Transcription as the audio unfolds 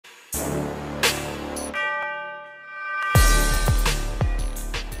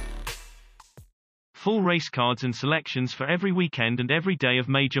Full race cards and selections for every weekend and every day of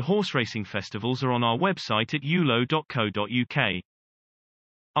major horse racing festivals are on our website at ulo.co.uk.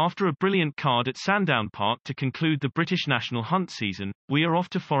 After a brilliant card at Sandown Park to conclude the British National Hunt season, we are off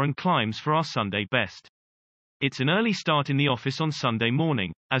to foreign climes for our Sunday best. It's an early start in the office on Sunday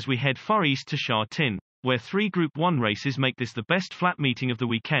morning, as we head far east to Sha Tin, where 3 Group 1 races make this the best flat meeting of the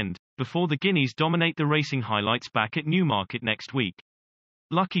weekend, before the Guineas dominate the racing highlights back at Newmarket next week.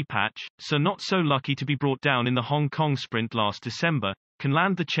 Lucky Patch, so not so lucky to be brought down in the Hong Kong Sprint last December, can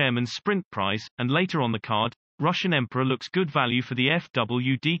land the chairman's sprint prize, and later on the card, Russian Emperor looks good value for the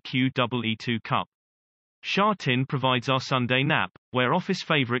FWDQ EE2 Cup. Sha Tin provides our Sunday nap, where office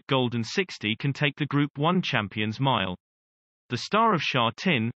favourite Golden 60 can take the Group 1 Champions Mile. The star of Sha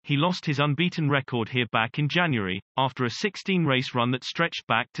Tin, he lost his unbeaten record here back in January, after a 16-race run that stretched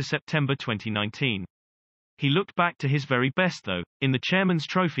back to September 2019. He looked back to his very best though, in the Chairman's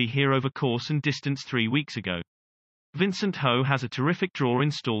Trophy here over course and distance 3 weeks ago. Vincent Ho has a terrific draw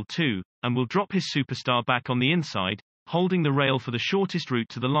installed too, and will drop his superstar back on the inside, holding the rail for the shortest route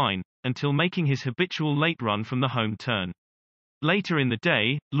to the line, until making his habitual late run from the home turn. Later in the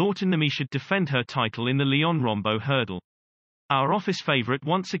day, Lawton Nami should defend her title in the Lyon Rombo hurdle. Our office favourite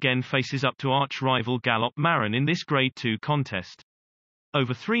once again faces up to arch-rival Galop Marin in this Grade 2 contest.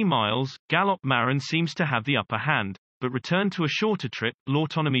 Over 3 miles, Galop Marin seems to have the upper hand, but returned to a shorter trip,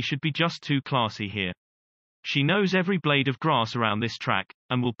 Lawton Nami should be just too classy here. She knows every blade of grass around this track,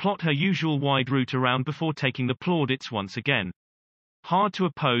 and will plot her usual wide route around before taking the plaudits once again. Hard to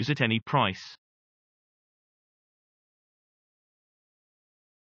oppose at any price.